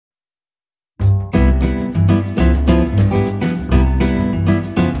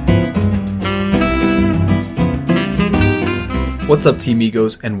What's up, Team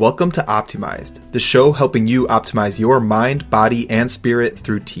Egos, and welcome to Optimized, the show helping you optimize your mind, body, and spirit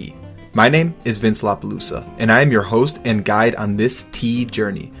through tea. My name is Vince LaPalooza, and I am your host and guide on this tea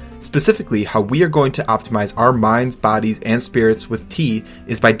journey. Specifically, how we are going to optimize our minds, bodies, and spirits with tea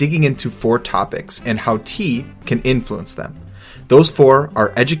is by digging into 4 topics and how tea can influence them. Those 4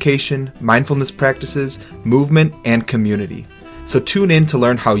 are education, mindfulness practices, movement, and community. So tune in to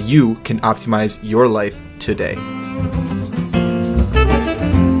learn how you can optimize your life today.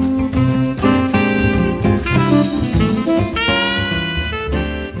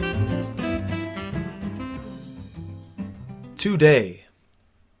 Today,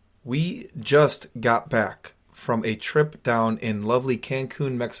 we just got back from a trip down in lovely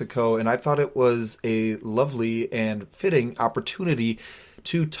Cancun, Mexico, and I thought it was a lovely and fitting opportunity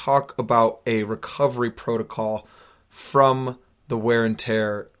to talk about a recovery protocol from the wear and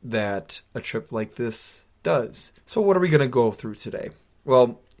tear that a trip like this does. So what are we going to go through today?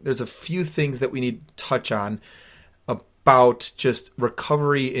 Well, there's a few things that we need to touch on about just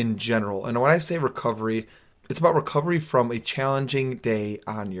recovery in general. And when I say recovery, it's about recovery from a challenging day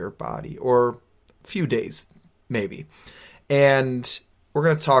on your body, or a few days, maybe. And we're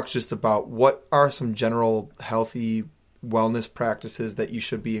going to talk just about what are some general healthy wellness practices that you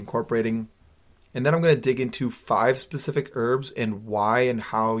should be incorporating. And then I'm going to dig into 5 specific herbs and why and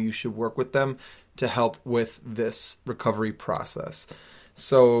how you should work with them to help with this recovery process.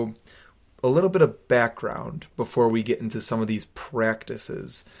 So a little bit of background before we get into some of these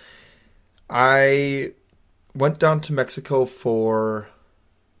practices. I went down to Mexico for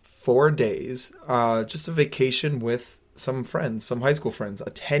 4 days, just a vacation with some friends, some high school friends, a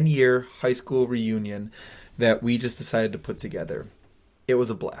 10-year high school reunion that we just decided to put together. It was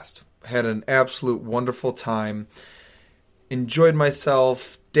a blast. Had an absolute wonderful time. Enjoyed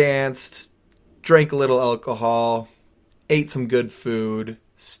myself, danced, drank a little alcohol, ate some good food,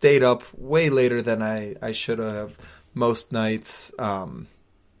 stayed up way later than I should have most nights.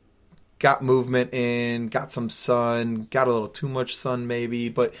 Got movement in, got some sun, got a little too much sun maybe,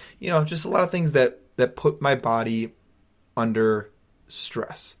 but just a lot of things that put my body under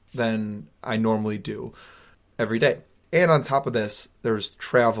stress than I normally do every day. And on top of this, there's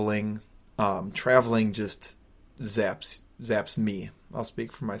traveling. Traveling just zaps me. I'll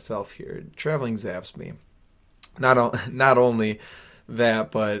speak for myself here. Traveling zaps me. Not only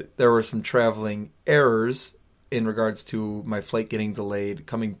that, but there were some traveling errors in regards to my flight getting delayed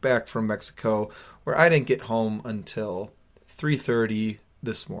coming back from Mexico, where I didn't get home until 3:30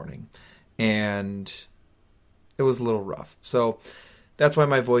 this morning. And it was a little rough. So that's why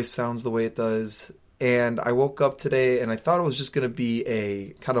my voice sounds the way it does. And I woke up today and I thought it was just going to be a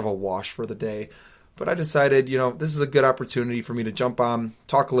kind of a wash for the day. But I decided, this is a good opportunity for me to jump on,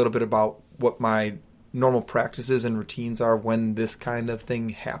 talk a little bit about what my normal practices and routines are when this kind of thing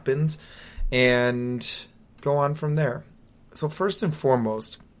happens, and go on from there. So first and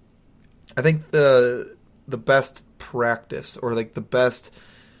foremost, I think the best practice, or like the best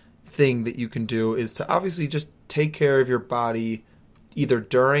thing that you can do, is to obviously just take care of your body either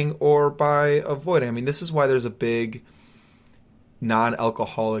during or by avoiding. I mean, this is why there's a big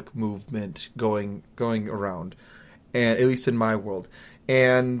non-alcoholic movement going around, and at least in my world.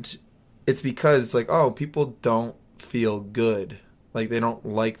 And it's because people don't feel good. Like, they don't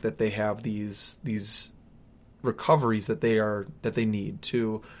like that they have these recoveries that they need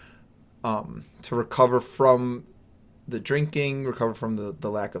to recover from the drinking, recover from the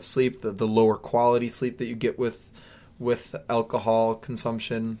lack of sleep, the lower quality sleep that you get with alcohol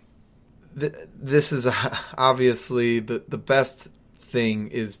consumption. This is obviously the best thing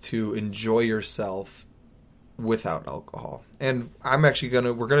is to enjoy yourself without alcohol. And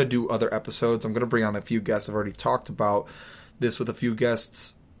we're gonna do other episodes. I'm gonna bring on a few guests. I've already talked about this with a few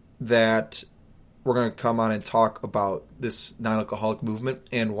guests that we're going to come on and talk about this non-alcoholic movement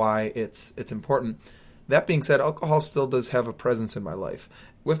and why it's important. That being said, alcohol still does have a presence in my life.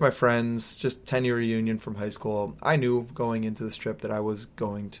 With my friends, just 10-year reunion from high school, I knew going into this trip that I was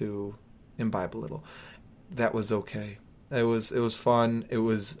going to imbibe a little. That was okay. It was fun.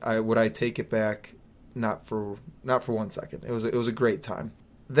 Would I take it back? Not for 1 second. It was a great time.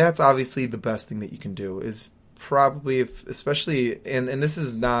 That's obviously the best thing that you can do, is probably, especially, and this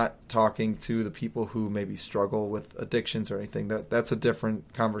is not talking to the people who maybe struggle with addictions or anything. That's a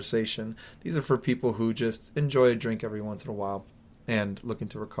different conversation. These are for people who just enjoy a drink every once in a while and looking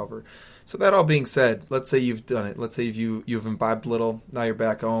to recover. So that all being said, let's say you've done it. Let's say you've imbibed a little. Now you're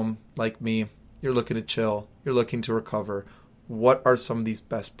back home, like me. You're looking to chill. You're looking to recover. What are some of these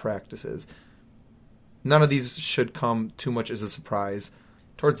best practices? None of these should come too much as a surprise.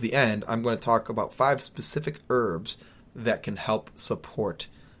 Towards the end, I'm going to talk about 5 specific herbs that can help support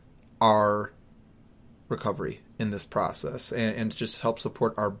our recovery in this process and just help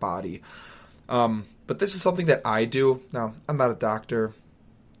support our body. But this is something that I do. Now, I'm not a doctor.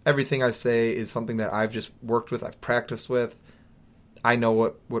 Everything I say is something that I've just worked with, I've practiced with. I know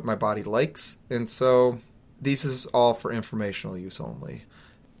what my body likes, and so this is all for informational use only.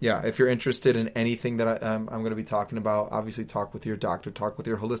 Yeah, if you're interested in anything that I'm going to be talking about, obviously talk with your doctor, talk with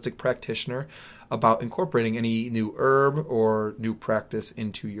your holistic practitioner about incorporating any new herb or new practice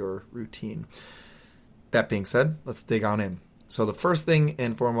into your routine. That being said, let's dig on in. So the first thing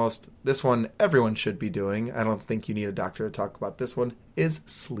and foremost, this one everyone should be doing, I don't think you need a doctor to talk about this one, is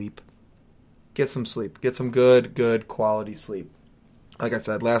sleep. Get some sleep. Get some good quality sleep. Like I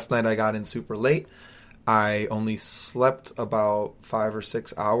said, last night I got in super late. I only slept about 5 or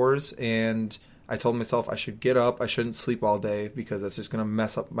 6 hours, and I told myself I should get up. I shouldn't sleep all day because that's just going to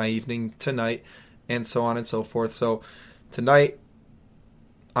mess up my evening tonight, and so on and so forth. So tonight,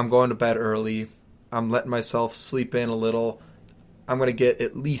 I'm going to bed early. I'm letting myself sleep in a little. I'm going to get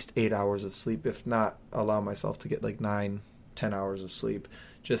at least 8 hours of sleep, if not allow myself to get like 9, 10 hours of sleep,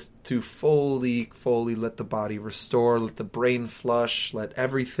 just to fully let the body restore, let the brain flush, let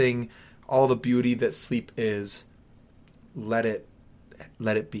everything, all the beauty that sleep is, let it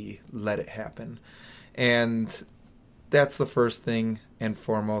be, let it happen. And that's the first thing and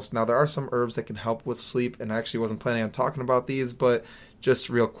foremost. Now, there are some herbs that can help with sleep, and I actually wasn't planning on talking about these, but just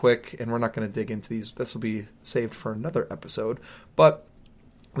real quick, and we're not going to dig into these. This will be saved for another episode. But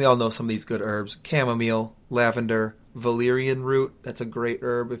we all know some of these good herbs: chamomile, lavender, valerian root. That's a great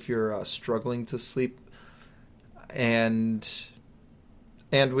herb if you're struggling to sleep. And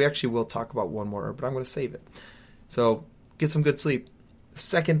we actually will talk about one more herb, but I'm going to save it. So get some good sleep.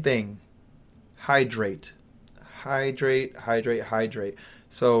 Second thing, hydrate. Hydrate.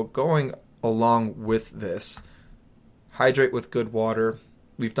 So going along with this, hydrate with good water.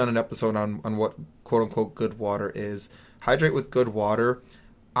 We've done an episode on what quote-unquote good water is. Hydrate with good water.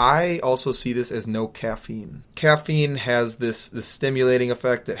 I also see this as no caffeine. Caffeine has this stimulating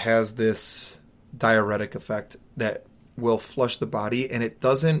effect. It has this diuretic effect that will flush the body, and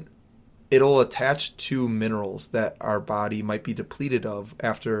it'll attach to minerals that our body might be depleted of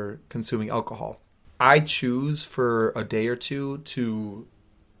after consuming alcohol. I choose for a day or two to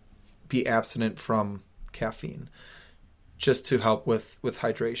be abstinent from caffeine, just to help with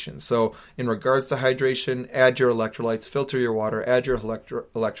hydration. So in regards to hydration, add your electrolytes, filter your water, add your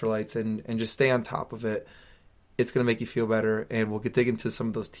electrolytes, and just stay on top of it. It's going to make you feel better, and we'll dig into some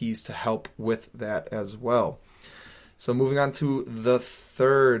of those teas to help with that as well. So moving on to the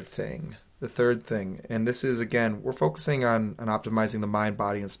third thing, and this is, again, we're focusing on optimizing the mind,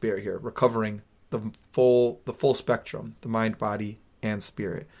 body, and spirit here, recovering the full spectrum, the mind, body, and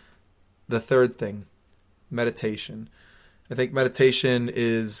spirit. The third thing, meditation. I think meditation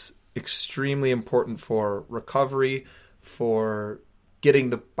is extremely important for recovery, for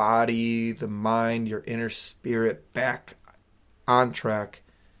getting the body, the mind, your inner spirit back on track,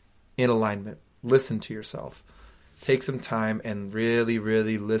 in alignment. Listen to yourself. Take some time and really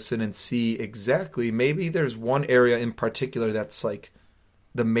listen and see exactly. Maybe there's one area in particular that's like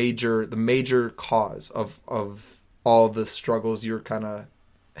the major cause of all the struggles you're kind of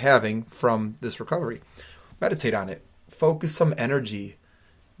having from this recovery. Meditate on it. Focus some energy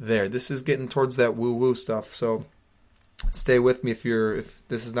there. This is getting towards that woo-woo stuff, so stay with me if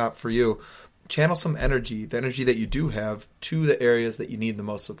this is not for you. Channel some energy, the energy that you do have, to the areas that you need the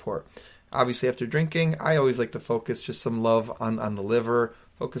most support. Obviously, after drinking, I always like to focus just some love on the liver,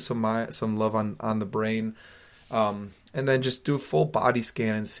 focus some love on the brain, and then just do a full body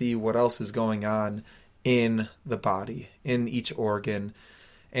scan and see what else is going on in the body, in each organ.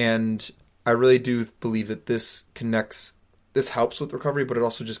 And I really do believe that this helps with recovery, but it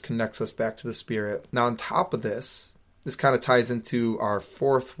also just connects us back to the spirit. Now, on top of this kind of ties into our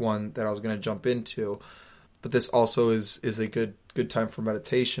fourth one that I was going to jump into, but this also is a good time for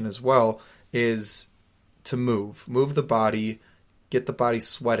meditation as well, is to move the body, get the body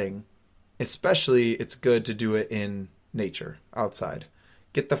sweating. Especially, it's good to do it in nature, outside.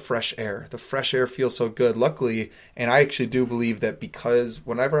 Get the fresh air. The fresh air feels so good. Luckily, and I actually do believe that, because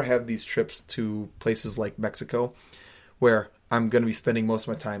whenever I have these trips to places like Mexico, where I'm going to be spending most of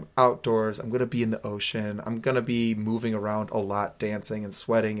my time outdoors, I'm going to be in the ocean, I'm going to be moving around a lot, dancing and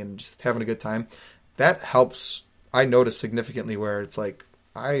sweating and just having a good time, that helps. I notice significantly where it's like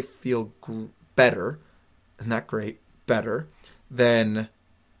I feel better, not great, better than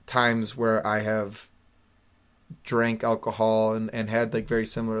times where I have drank alcohol and had like very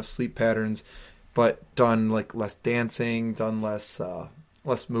similar sleep patterns, but done like less dancing, done less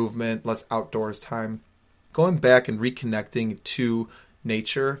movement, less outdoors time. going back and reconnecting to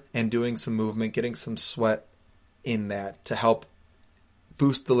nature and doing some movement, getting some sweat in that to help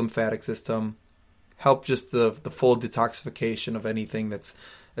boost the lymphatic system, help just the full detoxification of anything that's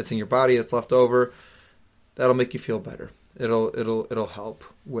in your body that's left over. That'll make you feel better. It'll help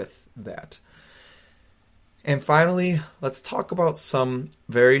with that. And finally, let's talk about some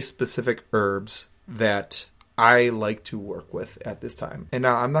very specific herbs that I like to work with at this time. And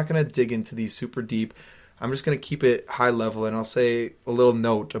now I'm not going to dig into these super deep. I'm just going to keep it high level, and I'll say a little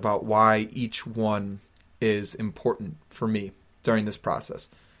note about why each one is important for me during this process.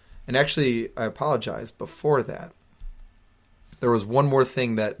 And actually, I apologize, before that, there was one more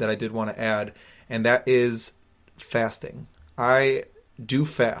thing that I did want to add, and that is fasting. I do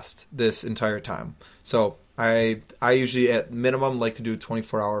fast this entire time. So I usually at minimum like to do a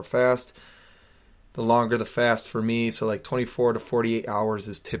 24-hour fast. The longer the fast for me, so like 24 to 48 hours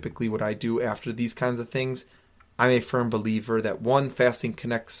is typically what I do after these kinds of things. I'm a firm believer that one, fasting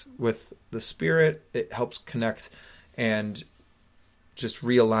connects with the spirit. It helps connect and just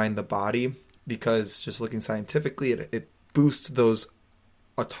realign the body, because just looking scientifically, it boosts those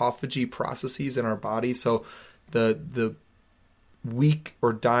autophagy processes in our body. So the weak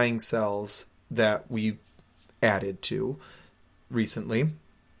or dying cells that we added to recently,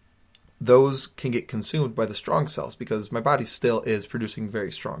 those can get consumed by the strong cells, because my body still is producing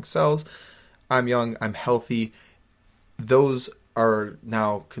very strong cells. I'm young, I'm healthy. Those are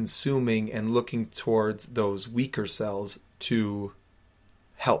now consuming and looking towards those weaker cells to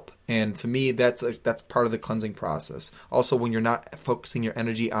help. And to me, that's part of the cleansing process. Also, when you're not focusing your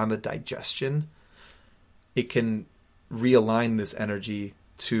energy on the digestion, it can realign this energy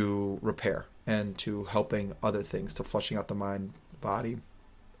to repair and to helping other things, to flushing out the mind, body,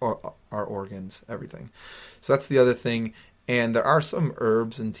 or our organs, everything. So that's the other thing. And there are some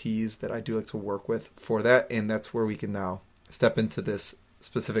herbs and teas that I do like to work with for that, and that's where we can now step into this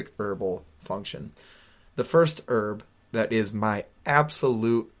specific herbal function. The first herb that is my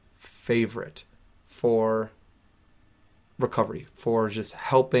absolute favorite for recovery, for just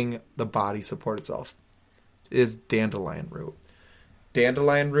helping the body support itself, is dandelion root.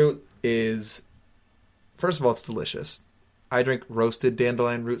 Dandelion root is, first of all, it's delicious. I drink roasted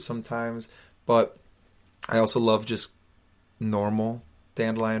dandelion root sometimes, but I also love just normal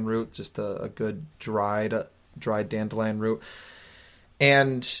dandelion root, just a good dried dandelion root.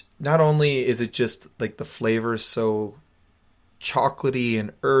 And not only is it just like the flavor so chocolatey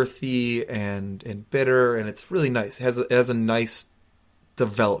and earthy and bitter, and it's really nice. It has a nice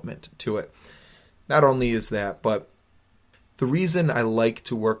development to it. Not only is that, but the reason I like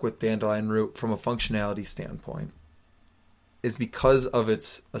to work with dandelion root from a functionality standpoint is because of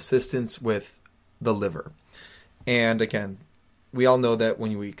its assistance with the liver. And again, we all know that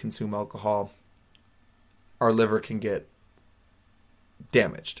when we consume alcohol, our liver can get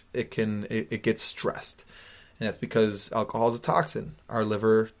damaged. It gets stressed. And that's because alcohol is a toxin. Our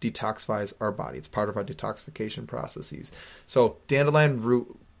liver detoxifies our body. It's part of our detoxification processes. So dandelion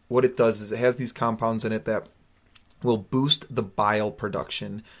root, what it does is it has these compounds in it that will boost the bile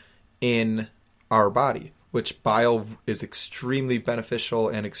production in our body, which bile is extremely beneficial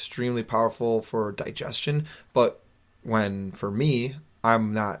and extremely powerful for digestion. But when, for me,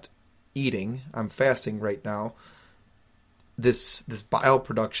 I'm not eating, I'm fasting right now, this bile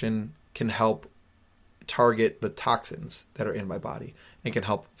production can help target the toxins that are in my body and can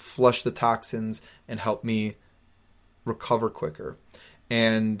help flush the toxins and help me recover quicker.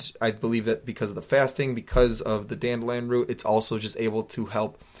 And I believe that because of the fasting, because of the dandelion root, it's also just able to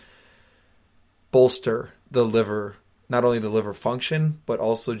help bolster the liver, not only the liver function, but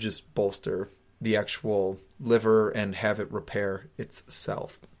also just bolster the actual liver and have it repair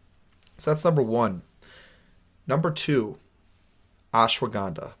itself. So that's number one. Number two,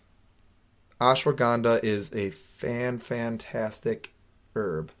 ashwagandha. Ashwagandha is a fantastic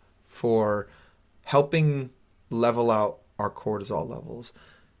herb for helping level out our cortisol levels.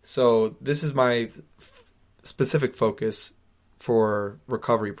 So this is my specific focus for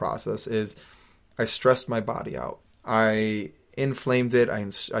recovery process is I stressed my body out. I inflamed it. I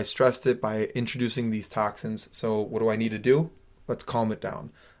stressed it by introducing these toxins. So what do I need to do? Let's calm it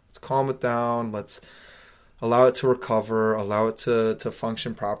down. Let's allow it to recover, allow it to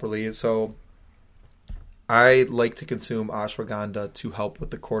function properly. So I like to consume ashwagandha to help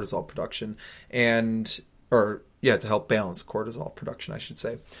with the cortisol production to help balance cortisol production, I should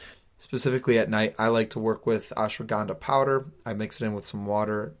say. Specifically at night, I like to work with ashwagandha powder. I mix it in with some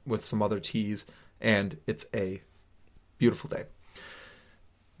water, with some other teas, and it's a beautiful day.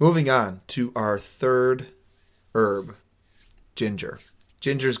 Moving on to our third herb, ginger.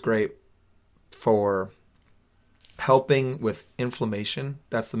 Ginger's great for helping with inflammation.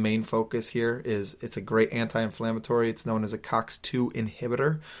 That's the main focus here. It's a great anti-inflammatory. It's known as a COX-2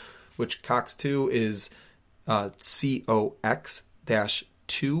 inhibitor, which COX-2 is COX-2.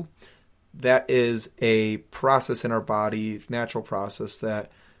 That is a process in our body, natural process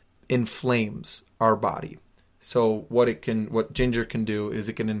that inflames our body. So what ginger can do is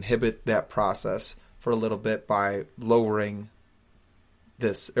it can inhibit that process for a little bit by lowering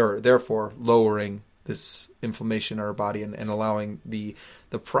this inflammation in our body and allowing the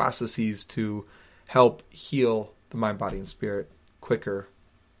processes to help heal the mind, body, and spirit quicker,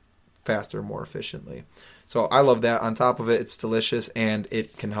 faster, more efficiently. So I love that. On top of it, it's delicious, and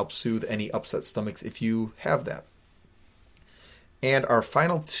it can help soothe any upset stomachs if you have that. And our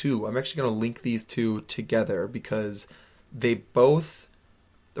final two, I'm actually going to link these two together because they both,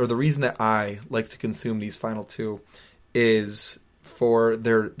 or the reason that I like to consume these final two is for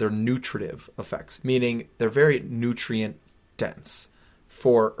their nutritive effects, meaning they're very nutrient dense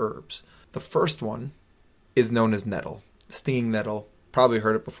for herbs. The first one is known as nettle, stinging nettle. Probably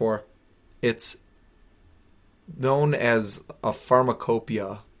heard it before. It's known as a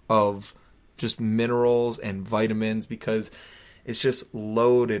pharmacopoeia of just minerals and vitamins because it's just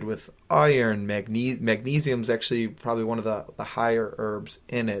loaded with iron. Magnesium's actually probably one of the higher herbs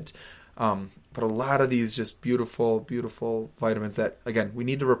in it. But a lot of these just beautiful, beautiful vitamins that, again, we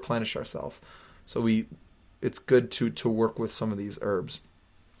need to replenish ourselves. So it's good to work with some of these herbs.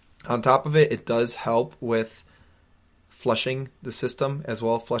 On top of it, it does help with flushing the system as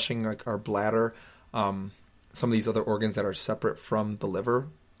well, flushing like our bladder, some of these other organs that are separate from the liver,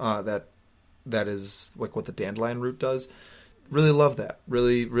 that is like what the dandelion root does. Really love that.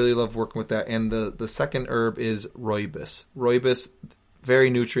 Really, really love working with that. And the second herb is rooibos. Rooibos, very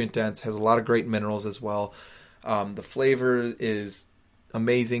nutrient dense, has a lot of great minerals as well. The flavor is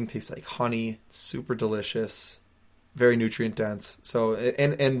amazing, tastes like honey, super delicious, very nutrient dense. So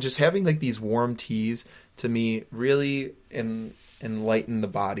and just having like these warm teas to me really enlighten the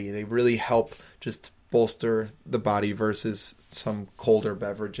body. They really help just bolster the body versus some colder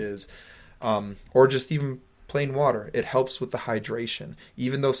beverages, or just even plain water. It helps with the hydration.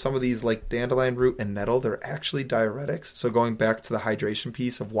 Even though some of these like dandelion root and nettle, they're actually diuretics. So going back to the hydration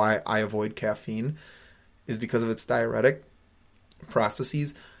piece of why I avoid caffeine is because of its diuretic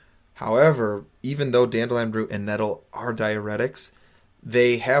processes. However, even though dandelion root and nettle are diuretics,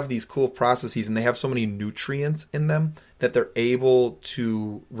 they have these cool processes and they have so many nutrients in them that they're able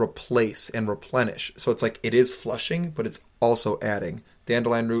to replace and replenish. So it's like it is flushing, but it's also adding.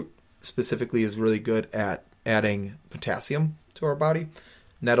 Dandelion root specifically is really good at adding potassium to our body.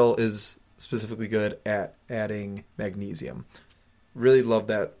 Nettle is specifically good at adding magnesium. Really love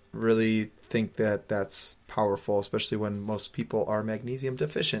that. Really think that that's powerful, especially when most people are magnesium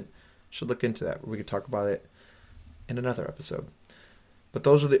deficient. Should look into that. We could talk about it in another episode. But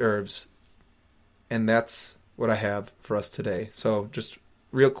those are the herbs, and that's what I have for us today. So just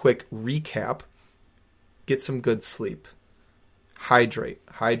real quick recap. Get some good sleep.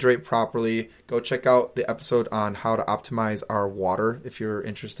 Hydrate properly. Go check out the episode on how to optimize our water if you're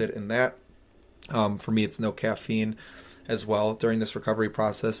interested in that. For me, it's no caffeine as well during this recovery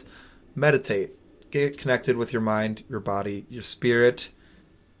process. Meditate. Get connected with your mind, your body, your spirit,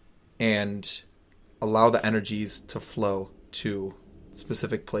 and allow the energies to flow to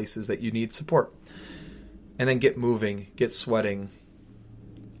specific places that you need support. And then get moving, get sweating,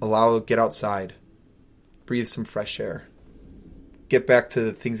 get outside, breathe some fresh air. Get back to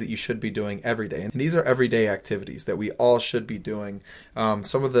the things that you should be doing every day. And these are everyday activities that we all should be doing.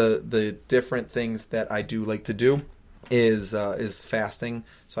 Some of the different things that I do like to do is fasting.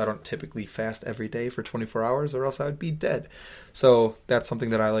 So I don't typically fast every day for 24 hours or else I would be dead. So that's something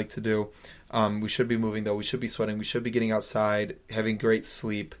that I like to do. We should be moving though. We should be sweating. We should be getting outside, having great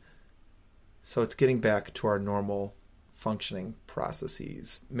sleep. So it's getting back to our normal functioning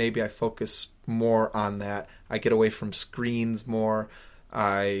processes. Maybe I focus more on that. I get away from screens more.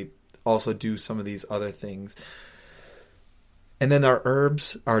 I also do some of these other things. And then our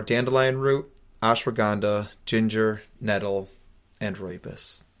herbs are dandelion root, ashwagandha, ginger, nettle, and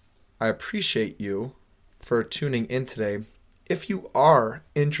rooibos. I appreciate you for tuning in today. If you are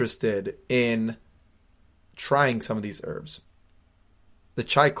interested in trying some of these herbs, the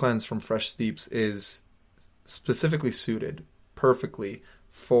chai cleanse from Fresh Steeps is specifically suited perfectly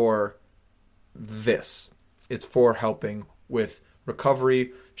for this. It's for helping with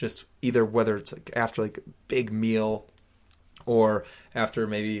recovery, just either whether it's like after like a big meal or after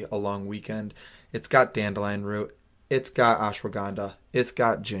maybe a long weekend. It's got dandelion root, it's got ashwagandha, it's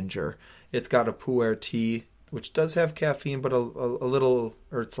got ginger, it's got a pu'er tea, which does have caffeine, but a little,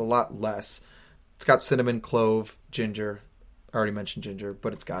 or it's a lot less. It's got cinnamon, clove, ginger. I already mentioned ginger,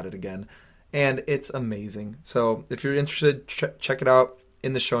 but it's got it again. And it's amazing. So if you're interested, check it out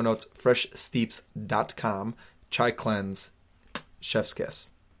in the show notes, freshsteeps.com. Chai Cleanse, chef's kiss.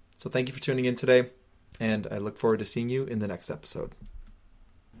 So thank you for tuning in today, and I look forward to seeing you in the next episode.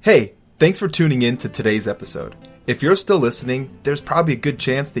 Hey, thanks for tuning in to today's episode. If you're still listening, there's probably a good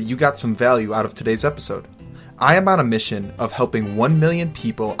chance that you got some value out of today's episode. I am on a mission of helping 1 million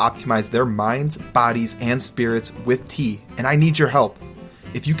people optimize their minds, bodies, and spirits with tea, and I need your help.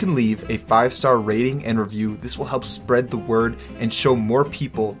 If you can leave a 5-star rating and review, this will help spread the word and show more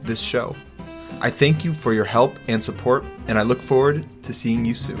people this show. I thank you for your help and support, and I look forward to seeing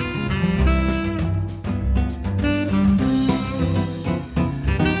you soon.